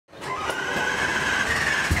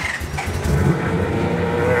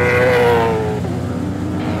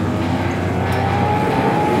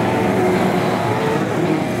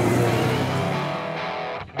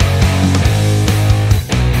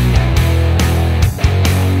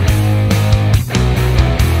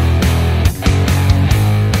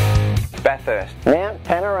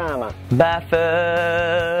Bathurst.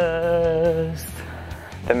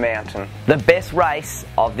 The mountain. The best race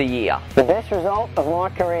of the year. The best result of my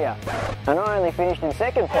career. And I only finished in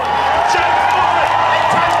second place.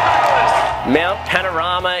 Mount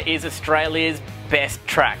Panorama is Australia's best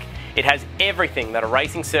track. It has everything that a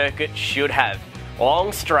racing circuit should have.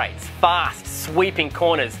 Long straights, fast, sweeping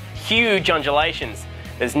corners, huge undulations.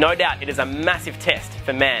 There's no doubt it is a massive test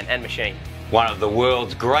for man and machine. One of the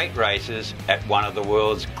world's great races at one of the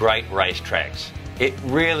world's great racetracks. It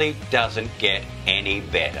really doesn't get any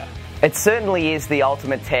better. It certainly is the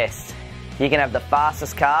ultimate test. You can have the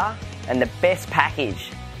fastest car and the best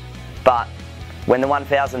package, but when the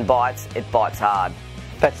 1000 bites, it bites hard.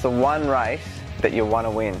 That's the one race that you want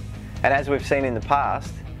to win. And as we've seen in the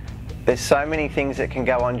past, there's so many things that can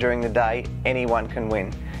go on during the day, anyone can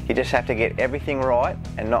win. You just have to get everything right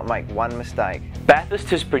and not make one mistake. Bathurst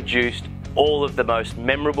has produced all of the most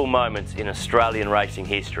memorable moments in Australian racing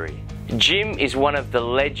history. Jim is one of the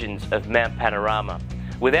legends of Mount Panorama.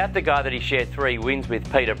 Without the guy that he shared 3 wins with,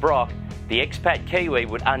 Peter Brock, the expat Kiwi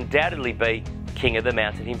would undoubtedly be king of the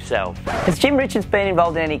mountain himself. Has Jim Richards been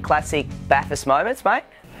involved in any classic Bathurst moments, mate?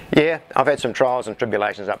 Yeah, I've had some trials and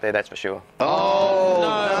tribulations up there, that's for sure.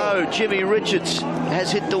 Oh no, Jimmy Richards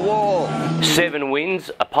has hit the wall. 7 wins,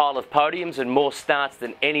 a pile of podiums and more starts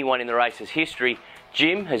than anyone in the race's history.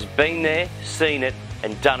 Jim has been there, seen it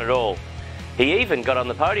and done it all. He even got on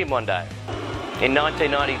the podium one day. In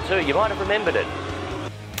 1992, you might have remembered it.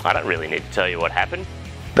 I don't really need to tell you what happened.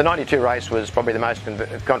 The 92 race was probably the most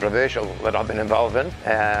controversial that I've been involved in,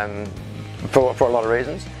 for a lot of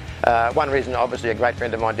reasons. One reason, obviously, a great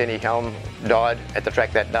friend of mine, Denny Helm, died at the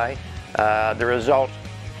track that day. The result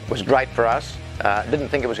was great for us. Didn't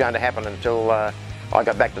think it was going to happen until I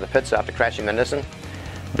got back to the pits after crashing the Nissan.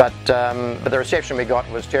 But the reception we got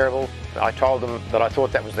was terrible. I told them that I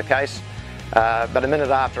thought that was the case. But a minute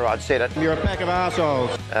after I'd said it, You're a pack of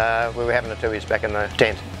arseholes. we were having a 2-years back in the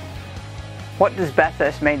tent. What does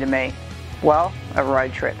Bathurst mean to me? Well, a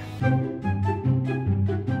road trip.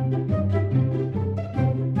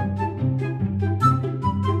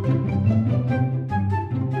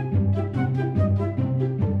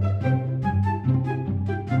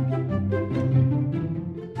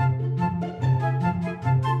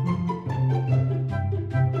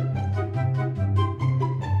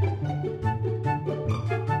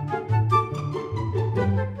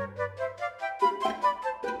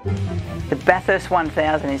 The Bathurst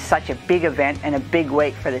 1000 is such a big event and a big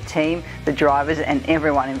week for the team, the drivers and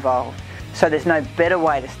everyone involved. So there's no better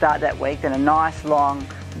way to start that week than a nice, long,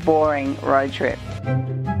 boring road trip.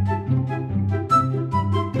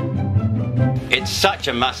 It's such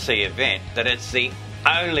a must-see event that it's the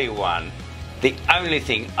only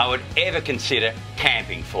thing I would ever consider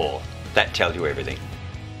camping for. That tells you everything.